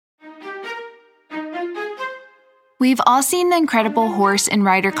We've all seen the incredible horse and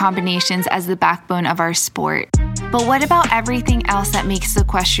rider combinations as the backbone of our sport. But what about everything else that makes the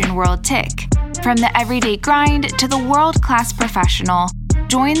equestrian world tick? From the everyday grind to the world-class professional,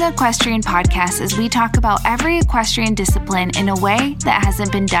 join the Equestrian Podcast as we talk about every equestrian discipline in a way that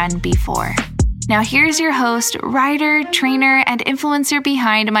hasn't been done before. Now here's your host, rider, trainer, and influencer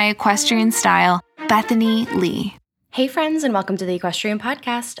behind my equestrian style, Bethany Lee. Hey friends, and welcome to the Equestrian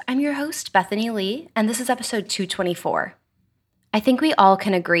Podcast. I'm your host, Bethany Lee, and this is episode 224. I think we all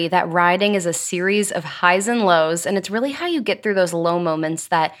can agree that riding is a series of highs and lows, and it's really how you get through those low moments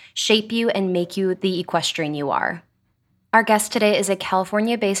that shape you and make you the equestrian you are. Our guest today is a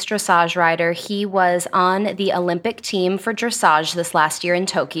California-based dressage rider. He was on the Olympic team for dressage this last year in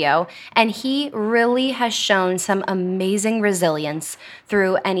Tokyo, and he really has shown some amazing resilience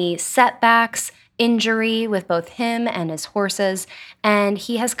through any setbacks, injury with both him and his horses, and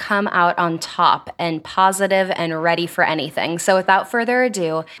he has come out on top and positive and ready for anything. So without further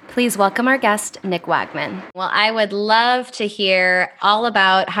ado, please welcome our guest, Nick Wagman. Well, I would love to hear all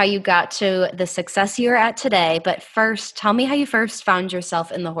about how you got to the success you're at today, but first, tell me how you first found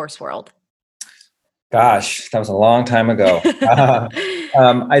yourself in the horse world. Gosh, that was a long time ago.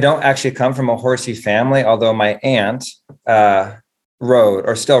 I don't actually come from a horsey family, although my aunt rode,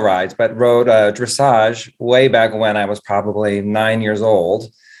 or still rides, but rode dressage way back when I was probably 9 years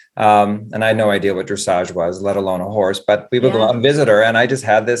old. And I had no idea what dressage was, let alone a horse, but we would go out and visit her. And I just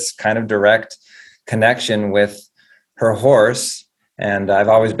had this kind of direct connection with her horse. And I've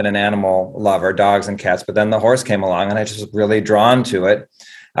always been an animal lover, dogs and cats, but then the horse came along and I just was really drawn to it.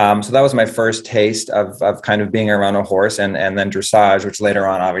 So that was my first taste of kind of being around a horse, and then dressage, which later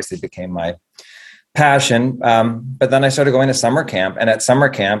on obviously became my passion. But then I started going to summer camp, and at summer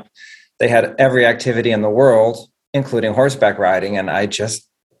camp, they had every activity in the world, including horseback riding. And I just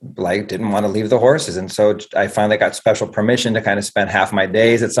didn't want to leave the horses. And so I finally got special permission to kind of spend half my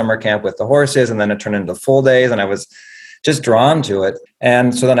days at summer camp with the horses. And then it turned into full days, and I was just drawn to it.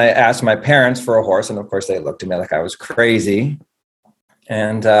 And so then I asked my parents for a horse. And of course they looked at me like I was crazy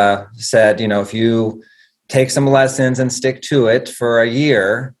and said, if you take some lessons and stick to it for a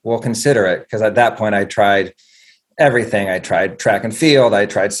year, we'll consider it. Because at that point, I tried everything. I tried track and field. I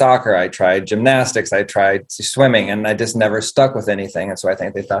tried soccer. I tried gymnastics. I tried swimming, and I just never stuck with anything. And so I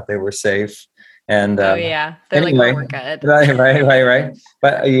think they thought they were safe. And they're anyway, we're good. Right.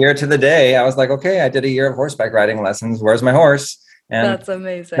 But a year to the day, I was like, okay, I did a year of horseback riding lessons. Where's my horse? And that's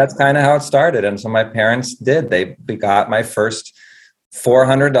amazing. That's kind of how it started. And so my parents did. They got my first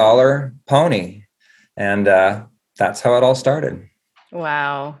 $400 pony. And that's how it all started.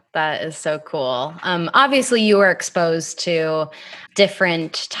 Wow, that is so cool. Obviously, you were exposed to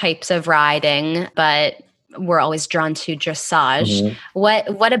different types of riding, but we're always drawn to dressage.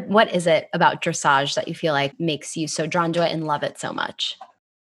 Mm-hmm. What is it about dressage that you feel like makes you so drawn to it and love it so much?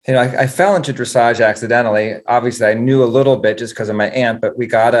 I fell into dressage accidentally. Obviously, I knew a little bit just because of my aunt, but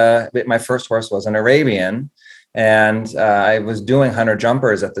my first horse was an Arabian, and I was doing hunter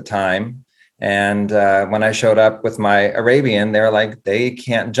jumpers at the time. And when I showed up with my Arabian, they were like, they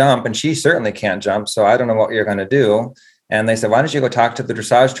can't jump, and she certainly can't jump. So I don't know what you're going to do. And they said, why don't you go talk to the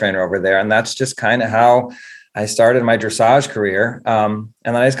dressage trainer over there? And that's just kind of how I started my dressage career. And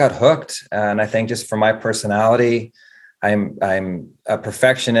then I just got hooked. And I think just for my personality, I'm a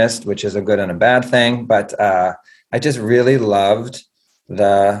perfectionist, which is a good and a bad thing. But I just really loved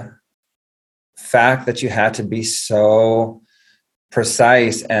the fact that you had to be so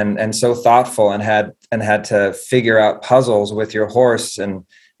precise and so thoughtful, and had to figure out puzzles with your horse, and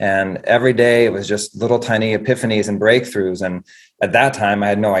every day it was just little tiny epiphanies and breakthroughs. And at that time I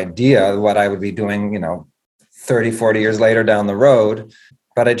had no idea what I would be doing 30, 40 years later down the road.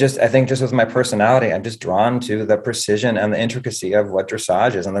 But I think just with my personality, I'm just drawn to the precision and the intricacy of what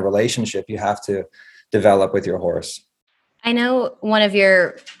dressage is and the relationship you have to develop with your horse. I know one of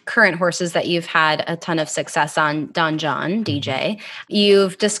your current horses that you've had a ton of success on, Don John, DJ,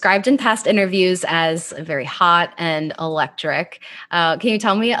 you've described in past interviews as very hot and electric. Can you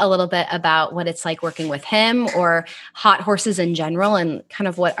tell me a little bit about what it's like working with him, or hot horses in general, and kind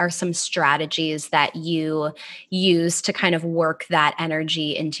of what are some strategies that you use to kind of work that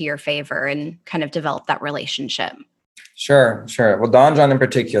energy into your favor and kind of develop that relationship? Sure. Well, Don John in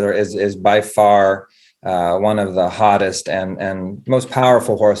particular is by far one of the hottest and most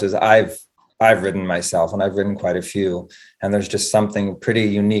powerful horses I've ridden myself, and I've ridden quite a few. And there's just something pretty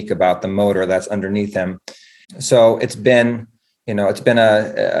unique about the motor that's underneath him. So it's been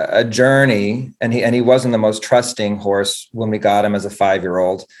a journey, and he wasn't the most trusting horse when we got him as a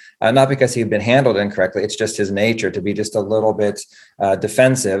 5-year-old. Not because he'd been handled incorrectly. It's just his nature to be just a little bit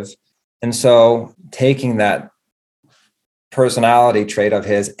defensive. And so taking that personality trait of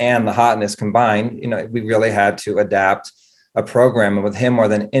his and the hotness combined, we really had to adapt a program. And with him, more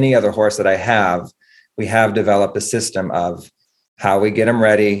than any other horse that I have, we have developed a system of how we get him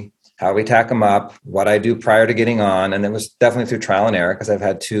ready, how we tack him up, what I do prior to getting on. And it was definitely through trial and error, because I've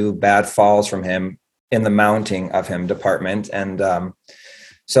had 2 bad falls from him in the mounting of him department. And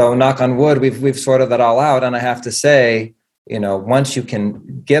so knock on wood, we've sorted that all out. And I have to say, once you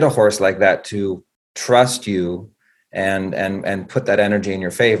can get a horse like that to trust you and put that energy in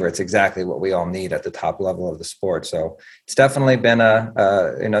your favor, it's exactly what we all need at the top level of the sport. So it's definitely been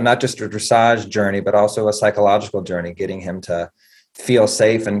not just a dressage journey, but also a psychological journey, getting him to feel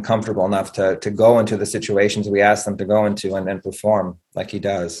safe and comfortable enough to go into the situations we ask them to go into and perform like he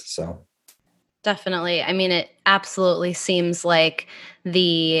does. So definitely. I mean, it absolutely seems like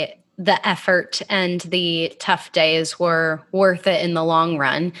the effort and the tough days were worth it in the long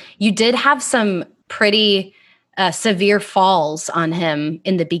run. You did have some pretty severe falls on him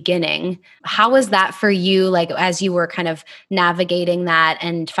in the beginning. How was that for you, like as you were kind of navigating that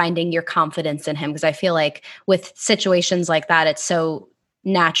and finding your confidence in him? Because I feel like with situations like that, it's so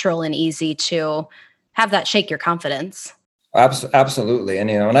natural and easy to have that shake your confidence. Absolutely.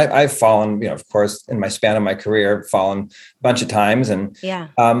 And, and I've fallen, of course, in my span of my career, fallen a bunch of times and,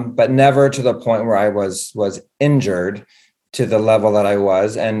 but never to the point where I was injured to the level that I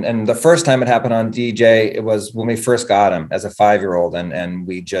was. And the first time it happened on DJ, it was when we first got him as a 5-year-old, and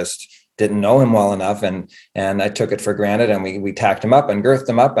we just didn't know him well enough. And I took it for granted, and we tacked him up and girthed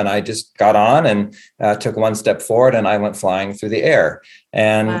him up, and I just got on and took one step forward, and I went flying through the air.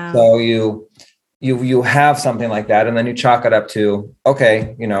 And so you have something like that, and then you chalk it up to,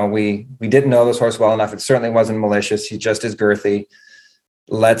 okay, we didn't know this horse well enough. It certainly wasn't malicious. He just is girthy.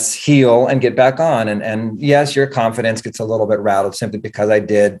 Let's heal and get back on. And yes, your confidence gets a little bit rattled simply because I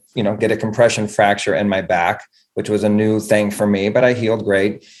did, get a compression fracture in my back, which was a new thing for me, but I healed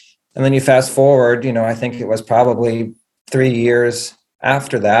great. And then you fast forward, I think it was probably 3 years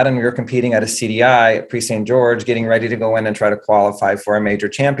after that, and we were competing at a CDI at Pre-St. George, getting ready to go in and try to qualify for a major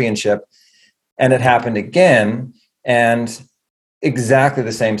championship. And it happened again, and exactly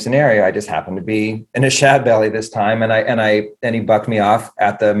the same scenario. I just happened to be in a shad belly this time, and he bucked me off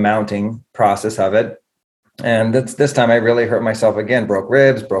at the mounting process of it. And this time I really hurt myself again, broke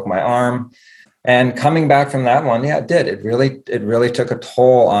ribs, broke my arm. And coming back from that one, it did. It really took a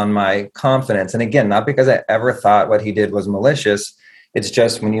toll on my confidence. And again, not because I ever thought what he did was malicious. It's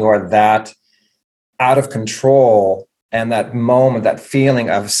just when you are that out of control, and that moment, that feeling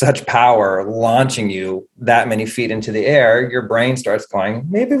of such power launching you that many feet into the air, your brain starts going,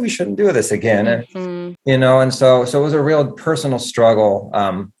 maybe we shouldn't do this again. And, and so it was a real personal struggle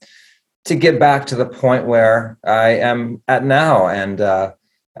to get back to the point where I am at now. And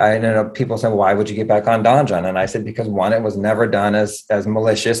I know people say, well, why would you get back on Donjon? And I said, because 1, it was never done as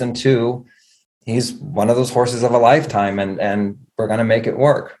malicious. And 2, he's one of those horses of a lifetime, and we're going to make it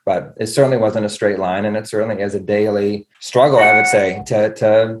work. But it certainly wasn't a straight line, and it certainly is a daily struggle, I would say,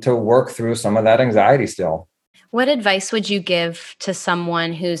 to work through some of that anxiety still. What advice would you give to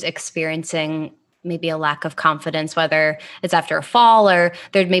someone who's experiencing maybe a lack of confidence, whether it's after a fall or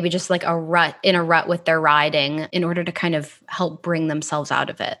they're maybe just like a rut with their riding, in order to kind of help bring themselves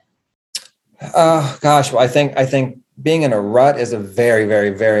out of it? Well, I think being in a rut is a very, very,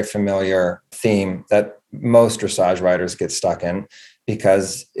 very familiar theme that most dressage riders get stuck in,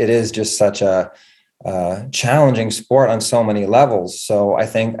 because it is just such a challenging sport on so many levels. So I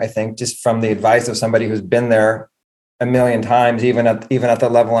think just from the advice of somebody who's been there a million times, even at the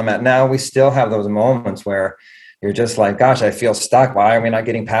level I'm at now, we still have those moments where you're just like, gosh, I feel stuck. Why are we not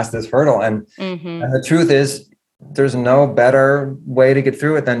getting past this hurdle? And the truth is, there's no better way to get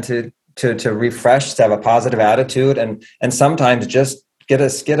through it than to refresh, to have a positive attitude, and sometimes just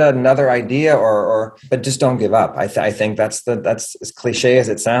get another idea, but just don't give up. I think that's as cliche as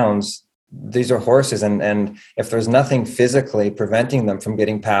it sounds. These are horses, and if there's nothing physically preventing them from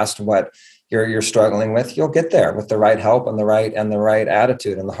getting past what you're struggling with, you'll get there with the right help and the right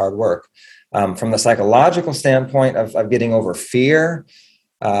attitude and the hard work. From the psychological standpoint of getting over fear,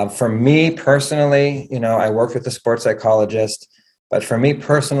 for me personally, I worked with a sports psychologist, but for me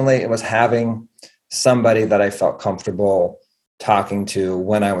personally, it was having somebody that I felt comfortable talking to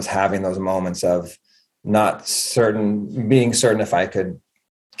when I was having those moments of being certain if I could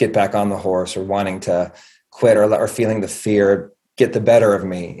get back on the horse, or wanting to quit, or feeling the fear get the better of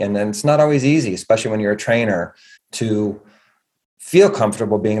me. And then it's not always easy, especially when you're a trainer, to feel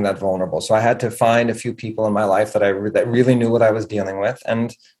comfortable being that vulnerable. So I had to find a few people in my life that really knew what I was dealing with.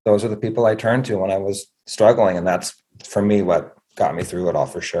 And those are the people I turned to when I was struggling. And that's, for me, what got me through it all,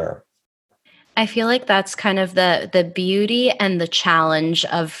 for sure. I feel like that's kind of the beauty and the challenge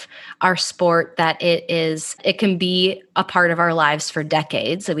of our sport, that it can be a part of our lives for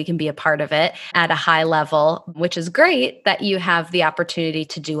decades. So we can be a part of it at a high level, which is great that you have the opportunity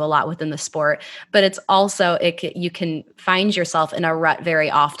to do a lot within the sport. But it's also, you can find yourself in a rut very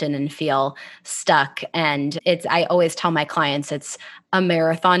often and feel stuck. And I always tell my clients it's a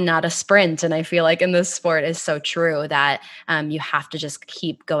marathon, not a sprint. And I feel like in this sport is so true that you have to just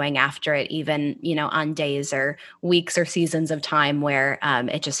keep going after it, even, on days or weeks or seasons of time where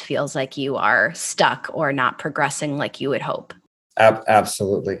it just feels like you are stuck or not progressing like you would hope.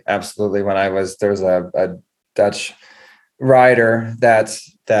 Absolutely. Absolutely. There's a Dutch rider that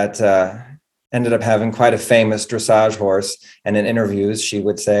ended up having quite a famous dressage horse. And in interviews, she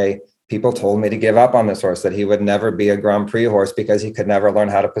would say, people told me to give up on this horse, that he would never be a Grand Prix horse because he could never learn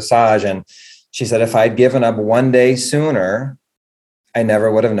how to passage. And she said, if I'd given up one day sooner, I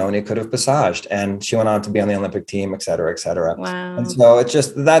never would have known he could have passaged. And she went on to be on the Olympic team, et cetera, et cetera. Wow. And so it's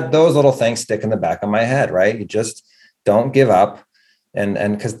just that those little things stick in the back of my head, right? You just don't give up. And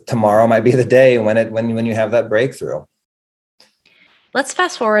because tomorrow might be the day when you have that breakthrough. Let's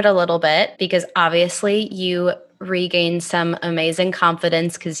fast forward a little bit, because obviously you regained some amazing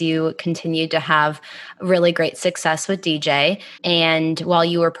confidence because you continued to have really great success with DJ. And while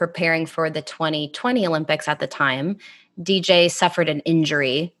you were preparing for the 2020 Olympics at the time, DJ suffered an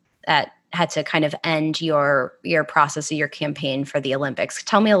injury that had to kind of end your process of your campaign for the Olympics.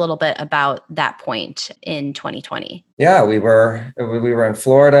 Tell me a little bit about that point in 2020. Yeah, we were in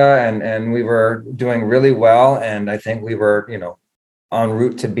Florida and we were doing really well. And I think we were, en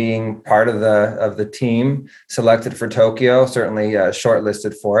route to being part of the team selected for Tokyo, certainly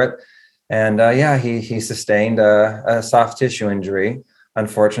shortlisted for it. And he sustained a soft tissue injury.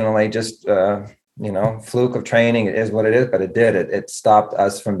 Unfortunately, just, fluke of training. It is what it is, but it stopped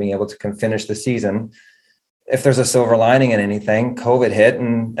us from being able to finish the season. If there's a silver lining in anything, COVID hit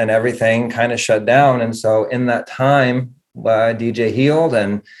and everything kind of shut down. And so in that time, DJ healed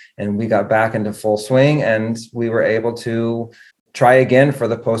and we got back into full swing, and we were able to try again for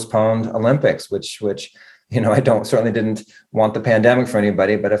the postponed Olympics, which I certainly didn't want the pandemic for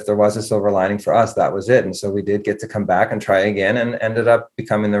anybody, but if there was a silver lining for us, that was it. And so we did get to come back and try again, and ended up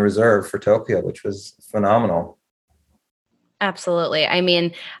becoming the reserve for Tokyo, which was phenomenal. Absolutely. I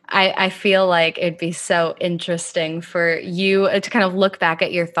mean, I feel like it'd be so interesting for you to kind of look back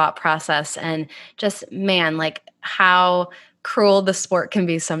at your thought process and just, man, like how cruel the sport can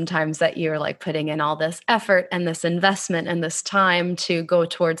be sometimes, that you're like putting in all this effort and this investment and this time to go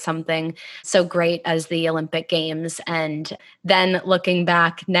towards something so great as the Olympic Games. And then looking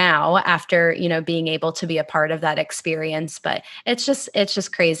back now after, being able to be a part of that experience. But it's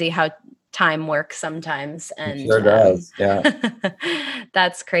just crazy how time works sometimes. And it sure does. Yeah.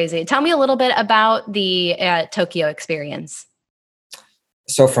 That's crazy. Tell me a little bit about the Tokyo experience.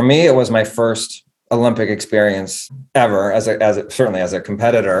 So for me, it was my first Olympic experience ever certainly as a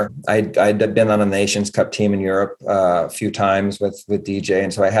competitor. I'd been on a Nations Cup team in Europe a few times with DJ.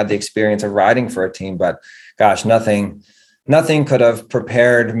 And so I had the experience of riding for a team, but gosh, nothing could have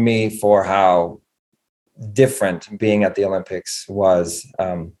prepared me for how different being at the Olympics was.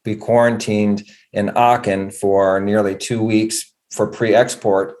 We quarantined in Aachen for nearly 2 weeks for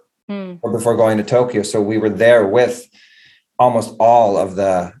pre-export or before going to Tokyo. So we were there with almost all of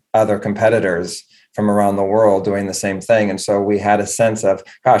the other competitors from around the world doing the same thing. And so we had a sense of,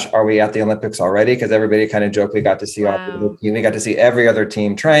 gosh, are we at the Olympics already? Because everybody kind of joked we got to see we got to see every other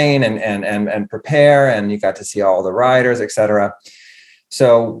team train and prepare, and you got to see all the riders, et cetera.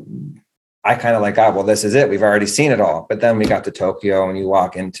 So I kind of well, this is it. We've already seen it all. But then we got to Tokyo, and you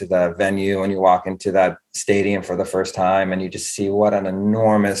walk into the venue and you walk into that stadium for the first time, and you just see what an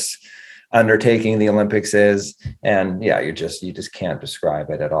enormous undertaking the Olympics is. And yeah, you just can't describe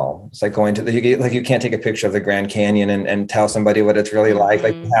it at all. It's like going to you can't take a picture of the Grand Canyon and tell somebody what it's really like.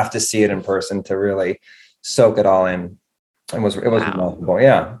 Like you have to see it in person to really soak it all in. It was remarkable.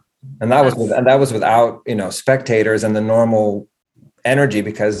 Yeah. And that was without, spectators and the normal energy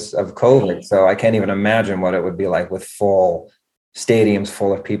because of COVID. So I can't even imagine what it would be like with full stadiums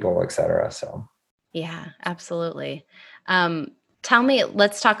full of people, et cetera. So. Yeah, absolutely.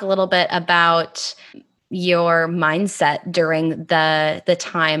 Let's talk a little bit about your mindset during the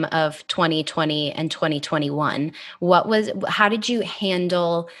time of 2020 and 2021. How did you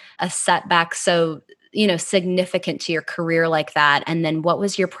handle a setback so, significant to your career like that? And then what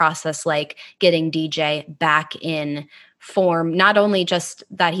was your process like getting DJ back in form, not only just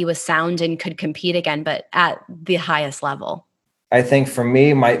that he was sound and could compete again, but at the highest level? I think for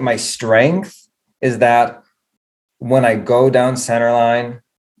me, my strength is that when I go down center line,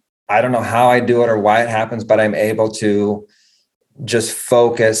 I don't know how I do it or why it happens, but I'm able to just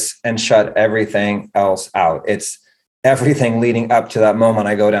focus and shut everything else out. It's everything leading up to that moment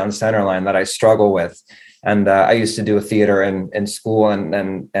I go down center line that I struggle with. And I used to do a theater in school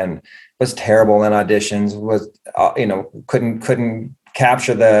and was terrible in auditions, was, couldn't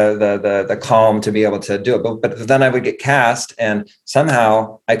capture the calm to be able to do it. But then I would get cast and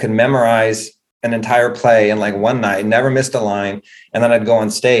somehow I could memorize an entire play in like one night, never missed a line. And then I'd go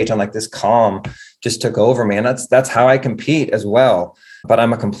on stage and like this calm just took over me. And that's how I compete as well. But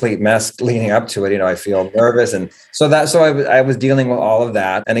I'm a complete mess leading up to it. I feel nervous. And so I was dealing with all of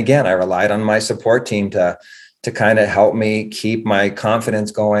that. And again, I relied on my support team to kind of help me keep my confidence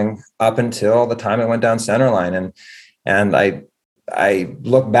going up until the time I went down center line. And I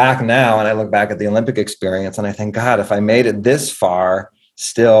look back now and I look back at the Olympic experience and I think, God, if I made it this far,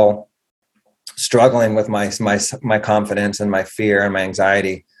 still struggling with my confidence and my fear and my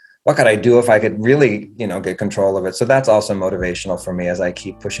anxiety, what could I do if I could really, get control of it? So that's also motivational for me as I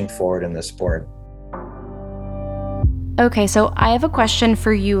keep pushing forward in this sport. Okay, so I have a question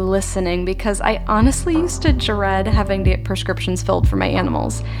for you listening because I honestly used to dread having to get prescriptions filled for my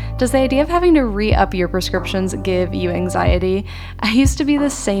animals. Does the idea of having to re-up your prescriptions give you anxiety? I used to be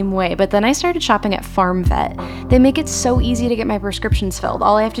the same way, but then I started shopping at Farm Vet. They make it so easy to get my prescriptions filled.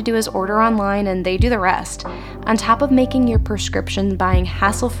 All I have to do is order online and they do the rest. On top of making your prescription buying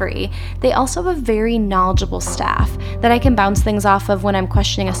hassle-free, they also have a very knowledgeable staff that I can bounce things off of when I'm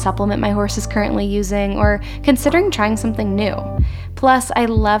questioning a supplement my horse is currently using or considering trying something new. Plus, I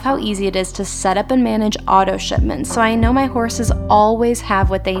love how easy it is to set up and manage auto shipments, so I know my horses always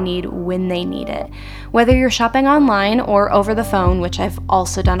have what they need when they need it. Whether you're shopping online or over the phone, which I've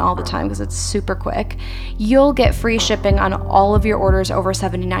also done all the time because it's super quick, you'll get free shipping on all of your orders over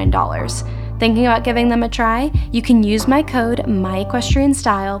 $79. Thinking about giving them a try? You can use my code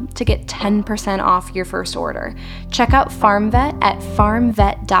MyEquestrianStyle to get 10% off your first order. Check out FarmVet at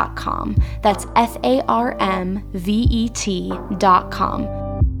farmvet.com. That's FARMVET.com.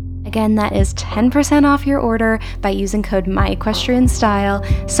 Again, that is 10% off your order by using code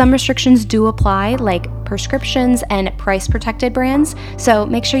MyEquestrianStyle. Some restrictions do apply, like prescriptions and price-protected brands, so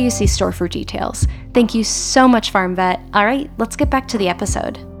make sure you see store for details. Thank you so much, FarmVet. All right, let's get back to the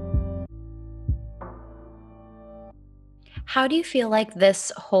episode. How do you feel like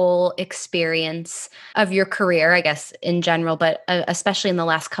this whole experience of your career, I guess in general, but especially in the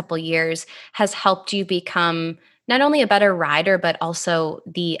last couple years, has helped you become not only a better rider, but also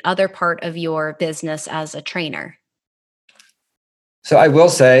the other part of your business as a trainer? So I will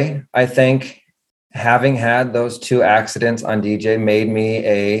say, I think having had those 2 accidents on DJ made me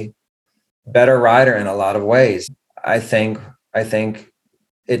a better rider in a lot of ways. I think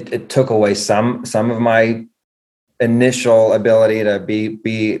it took away some of my initial ability to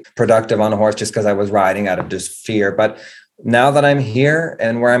be productive on a horse just because I was riding out of just fear. But now that I'm here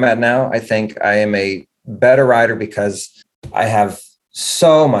and where I'm at now, I think I am a better rider because I have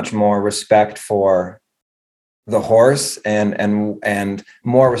so much more respect for the horse and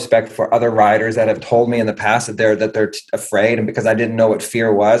more respect for other riders that have told me in the past that they're afraid. And because I didn't know what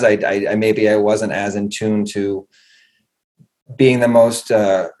fear was, I maybe I wasn't as in tune to being the most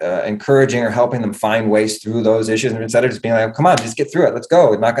encouraging or helping them find ways through those issues. And instead of just being like, come on, just get through it. Let's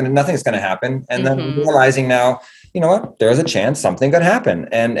go. Nothing's going to happen. And then realizing now, you know what, there's a chance something could happen.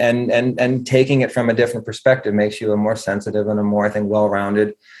 And taking it from a different perspective makes you a more sensitive and a more, I think,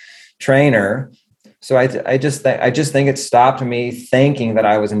 well-rounded trainer. So I just think it stopped me thinking that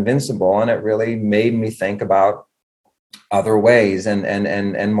I was invincible. And it really made me think about other ways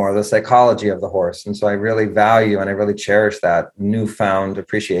and more of the psychology of the horse. And so I really value and I really cherish that newfound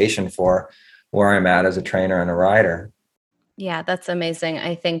appreciation for where I'm at as a trainer and a rider. Yeah, that's amazing.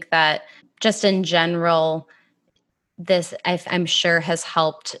 I think that just in general, this I'm sure has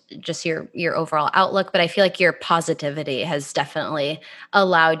helped just your overall outlook, but I feel like your positivity has definitely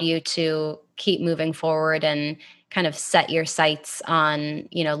allowed you to keep moving forward and kind of set your sights on,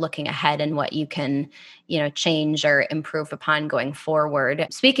 looking ahead and what you can, change or improve upon going forward.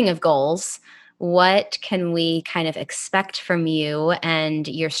 Speaking of goals, what can we kind of expect from you and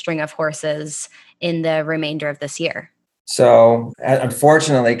your string of horses in the remainder of this year? So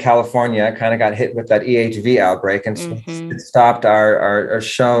unfortunately, California kind of got hit with that EHV outbreak and it stopped our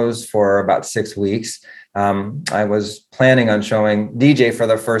shows for about 6 weeks. I was planning on showing DJ for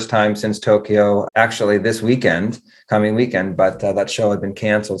the first time since Tokyo, actually this coming weekend, but that show had been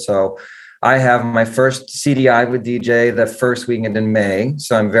canceled. So I have my first CDI with DJ the first weekend in May.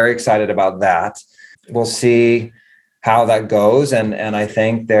 So I'm very excited about that. We'll see how that goes. And I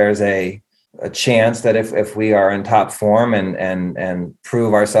think there's a chance that if we are in top form and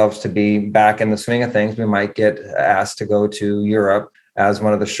prove ourselves to be back in the swing of things, we might get asked to go to Europe as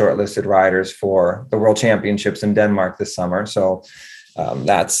one of the shortlisted riders for the World Championships in Denmark this summer. So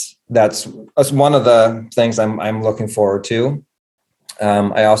that's one of the things I'm looking forward to.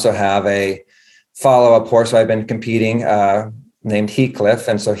 I also have a follow-up horse I've been competing named Heathcliff,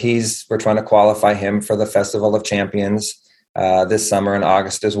 and so we're trying to qualify him for the Festival of Champions this summer in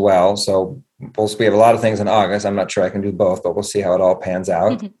August as well. So we have a lot of things in August. I'm not sure I can do both, but we'll see how it all pans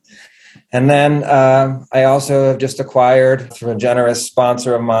out. And then I also have just acquired, through a generous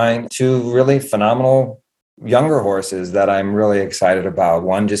sponsor of mine, 2 really phenomenal younger horses that I'm really excited about.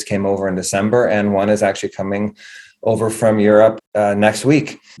 One just came over in December, and one is actually coming over from Europe next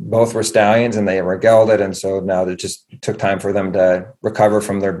week. Both were stallions and they were gelded. And so now it just took time for them to recover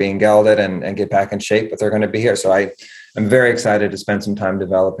from their being gelded and get back in shape, but they're going to be here. So I'm very excited to spend some time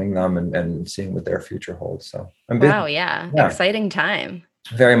developing them and seeing what their future holds. So wow. Yeah. Exciting time.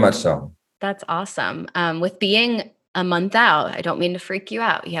 Very much so. That's awesome. With being a month out, I don't mean to freak you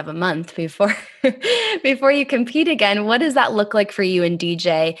out. You have a month before you compete again. What does that look like for you and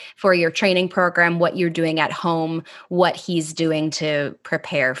DJ for your training program, what you're doing at home, what he's doing to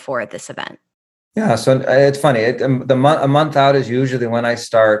prepare for this event? Yeah, so it's funny. A month out is usually when I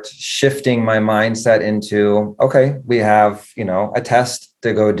start shifting my mindset into, okay, we have, a test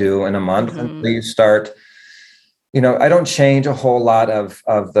to go do in a month. And you start, I don't change a whole lot of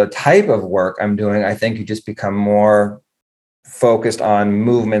the type of work I'm doing. I think you just become more focused on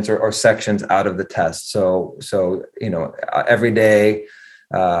movements or sections out of the test. So every day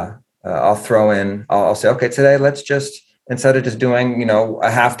I'll throw in, I'll say, okay, today let's just, instead of just doing, a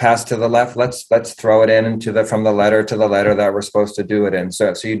half pass to the left, let's throw it into from the letter to the letter that we're supposed to do it in.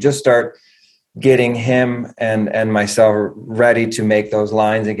 So you just start getting him and myself ready to make those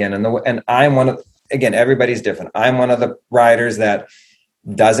lines again. And I'm one of, again, everybody's different. I'm one of the riders that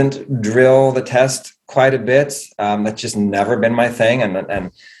doesn't drill the test quite a bit. That's just never been my thing.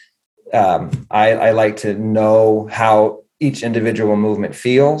 And I like to know how each individual movement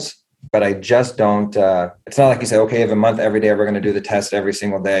feels. But I just don't, it's not like you say, okay, I have a month every day, we're going to do the test every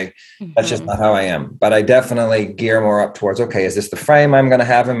single day. That's just not how I am. But I definitely gear more up towards, okay, is this the frame I'm going to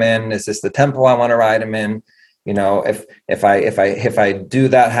have him in? Is this the tempo I want to ride him in? If I do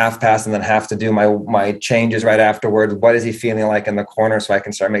that half pass and then have to do my changes right afterwards, what is he feeling like in the corner so I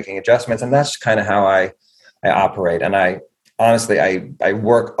can start making adjustments? And that's kind of how I operate. And I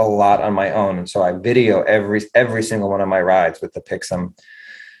work a lot on my own. And so I video every single one of my rides with the Pixum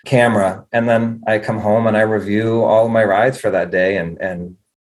camera, and then I come home and I review all of my rides for that day and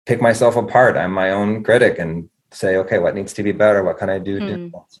pick myself apart. I'm my own critic and say, okay, what needs to be better? What can I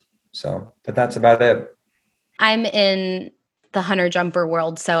do? So, but that's about it. I'm in the hunter jumper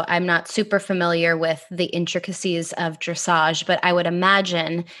world, so I'm not super familiar with the intricacies of dressage, but I would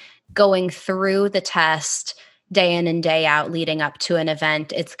imagine going through the test day in and day out leading up to an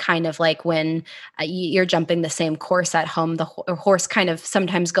event, it's kind of like when you're jumping the same course at home, the horse kind of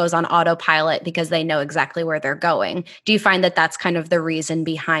sometimes goes on autopilot because they know exactly where they're going. Do you find that that's kind of the reason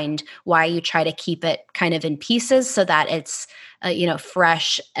behind why you try to keep it kind of in pieces so that it's,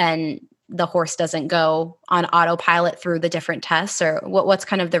 fresh and the horse doesn't go on autopilot through the different tests? Or what's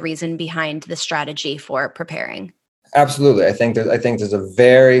kind of the reason behind the strategy for preparing? Absolutely. I think there's a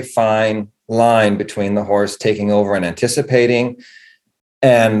very fine line between the horse taking over and anticipating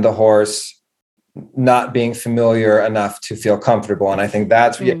and the horse not being familiar enough to feel comfortable. And I think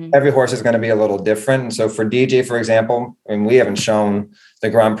that's every horse is going to be a little different. And so for DJ, for example, and we haven't shown the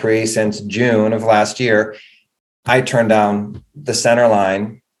Grand Prix since June of last year, I turned down the center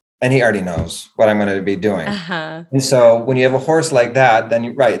line and he already knows what I'm going to be doing. And so when you have a horse like that,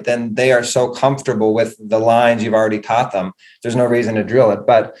 then they are so comfortable with the lines you've already taught them. There's no reason to drill it.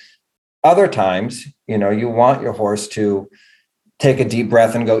 But other times, you want your horse to take a deep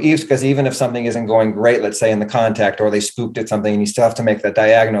breath and go east, because even if something isn't going great, let's say in the contact, or they spooked at something and you still have to make that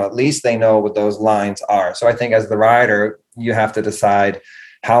diagonal, at least they know what those lines are. So I think as the rider, you have to decide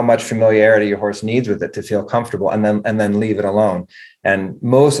how much familiarity your horse needs with it to feel comfortable, and then leave it alone. And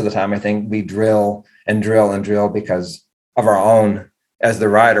most of the time, I think we drill and drill and drill because of our own, as the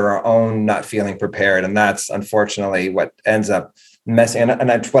rider, our own not feeling prepared. And that's unfortunately what ends up messing. And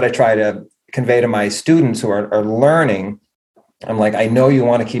that's what I try to convey to my students who are learning. I'm like, I know you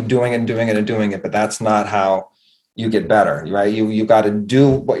want to keep doing it and doing it and doing it, but that's not how you get better, right? You got to do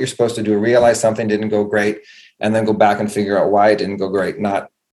what you're supposed to do, realize something didn't go great, and then go back and figure out why it didn't go great,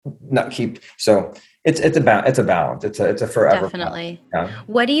 not not keep. So it's a balance. It's a forever Definitely. balance. Yeah.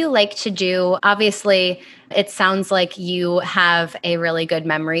 What do you like to do? Obviously, it sounds like you have a really good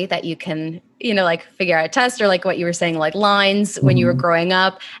memory that you can, like figure out a test, or like what you were saying, like lines when you were growing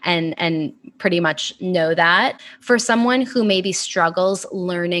up, and pretty much know that. For someone who maybe struggles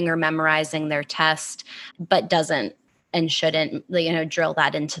learning or memorizing their test, but doesn't and shouldn't, drill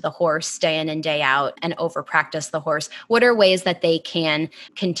that into the horse day in and day out and over practice the horse, what are ways that they can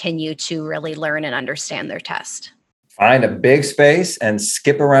continue to really learn and understand their test? Find a big space and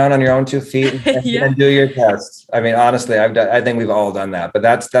skip around on your own 2 feet and do your tests. I mean, honestly, I think we've all done that, but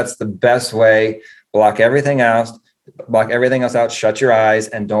that's the best way. Block everything else out, shut your eyes,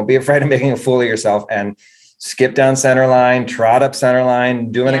 and don't be afraid of making a fool of yourself, and skip down center line, trot up center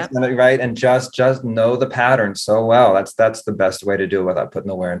line, do an extended right, and just know the pattern so well. That's the best way to do it without putting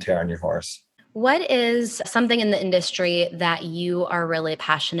the wear and tear on your horse. What is something in the industry that you are really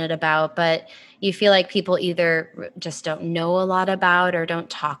passionate about, but you feel like people either just don't know a lot about or don't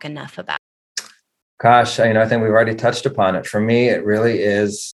talk enough about? Gosh, I think we've already touched upon it. For me, it really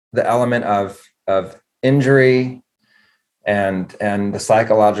is the element of injury and the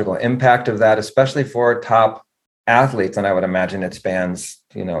psychological impact of that, especially for top athletes. And I would imagine it spans,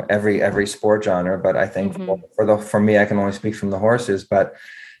 every sport genre. But I think for me, I can only speak from the horses. But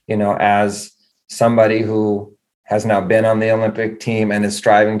as somebody who has now been on the Olympic team and is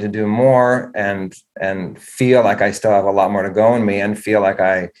striving to do more, and feel like I still have a lot more to go in me, and feel like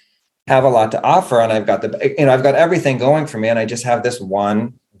I have a lot to offer, and I've got I've got everything going for me, and I just have this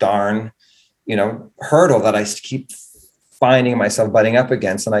one darn, hurdle that I keep finding myself butting up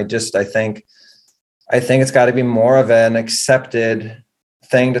against. And I think it's got to be more of an accepted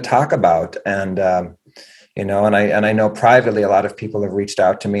thing to talk about. And, and I know privately, a lot of people have reached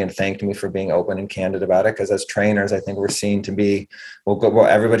out to me and thanked me for being open and candid about it. Because as trainers, I think we're seen to be,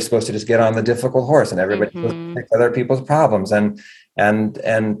 everybody's supposed to just get on the difficult horse, and everybody's supposed to fix other people's problems. And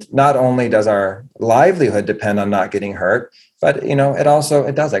not only does our livelihood depend on not getting hurt, but, it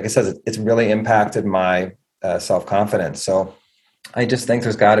does, like I said, it's really impacted my self-confidence. So I just think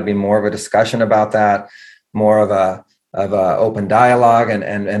there's got to be more of a discussion about that, more of a open dialogue,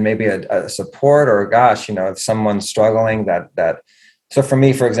 and maybe a support, or gosh, if someone's struggling that. So for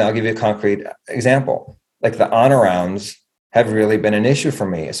me, for example, I'll give you a concrete example. Like the honor rounds have really been an issue for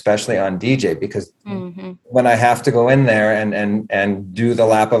me, especially on DJ, because when I have to go in there and do the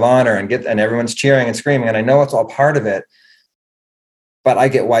lap of honor and everyone's cheering and screaming, and I know it's all part of it, but I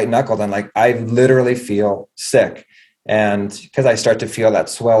get white knuckled, and like I literally feel sick. And because I start to feel that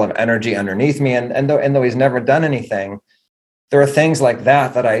swell of energy underneath me, and though he's never done anything, there are things like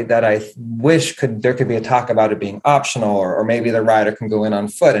that I wish there could be a talk about it being optional, or maybe the rider can go in on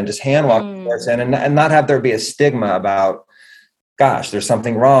foot and just hand walk the horse in, and not have there be a stigma about, gosh, there's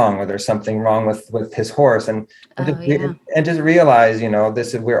something wrong, or there's something wrong with his horse, and just realize,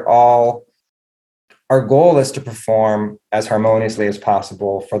 our goal is to perform as harmoniously as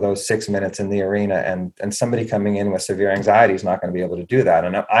possible for those 6 minutes in the arena, and somebody coming in with severe anxiety is not going to be able to do that.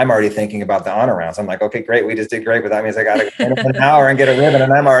 And I'm already thinking about the honor rounds. I'm like, okay, great, we just did great, but that means I got to go in an hour and get a ribbon,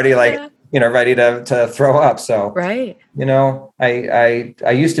 and I'm already ready to throw up. So, right.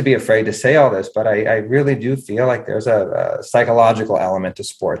 I used to be afraid to say all this, but I really do feel like there's a psychological element to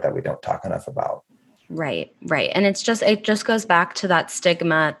sport that we don't talk enough about. Right. And it just goes back to that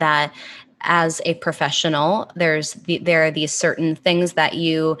stigma that as a professional, there are these certain things that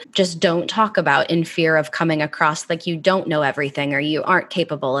you just don't talk about in fear of coming across like you don't know everything, or you aren't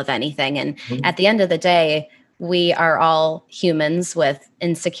capable of anything. And at the end of the day, we are all humans with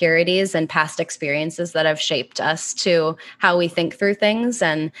insecurities and past experiences that have shaped us to how we think through things,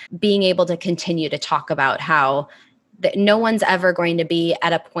 and being able to continue to talk about how that no one's ever going to be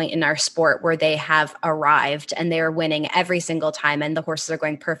at a point in our sport where they have arrived and they're winning every single time and the horses are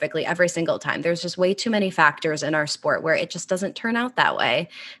going perfectly every single time. There's just way too many factors in our sport where it just doesn't turn out that way.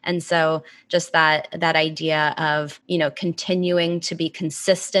 And so just that idea of, continuing to be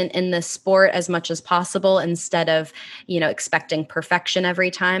consistent in this sport as much as possible, instead of, expecting perfection every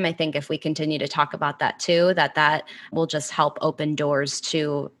time. I think if we continue to talk about that too, that will just help open doors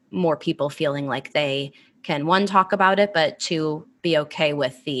to more people feeling like they can, one, talk about it, but two, be okay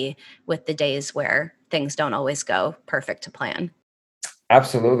with the days where things don't always go perfect to plan.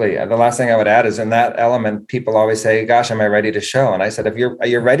 Absolutely. The last thing I would add is, in that element, people always say, gosh, am I ready to show? And I said, are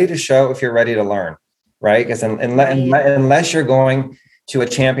you ready to show if you're ready to learn, right? Because unless you're going to a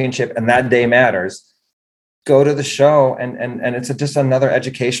championship and that day matters, go to the show, and it's just another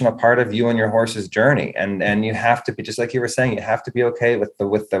educational part of you and your horse's journey. And you have to be, just like you were saying, you have to be okay with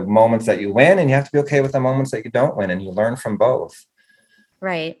the moments that you win, and you have to be okay with the moments that you don't win, and you learn from both.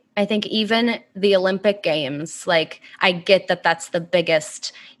 Right. I think even the Olympic Games, like I get that that's the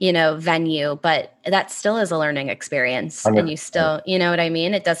biggest, venue, but that still is a learning experience. 100%. And you still, you know what I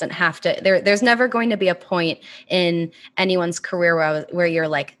mean? It doesn't have to, there's never going to be a point in anyone's career where you're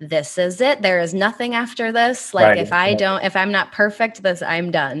like, this is it. There is nothing after this. Like Right. if I'm not perfect,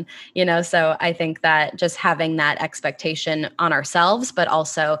 I'm done, so I think that just having that expectation on ourselves, but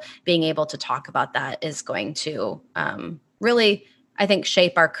also being able to talk about that is going to really, I think,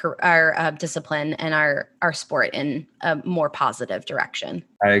 shape our discipline and our sport in a more positive direction.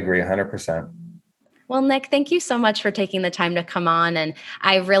 I agree 100%. Well, Nick, thank you so much for taking the time to come on. And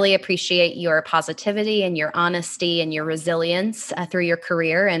I really appreciate your positivity and your honesty and your resilience through your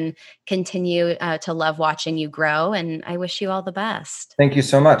career, and continue to love watching you grow. And I wish you all the best. Thank you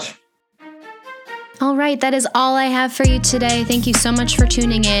so much. All right, that is all I have for you today. Thank you so much for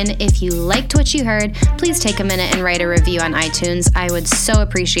tuning in. If you liked what you heard, please take a minute and write a review on iTunes. I would so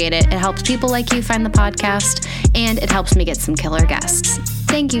appreciate it. It helps people like you find the podcast, and it helps me get some killer guests.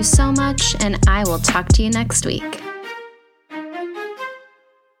 Thank you so much, and I will talk to you next week.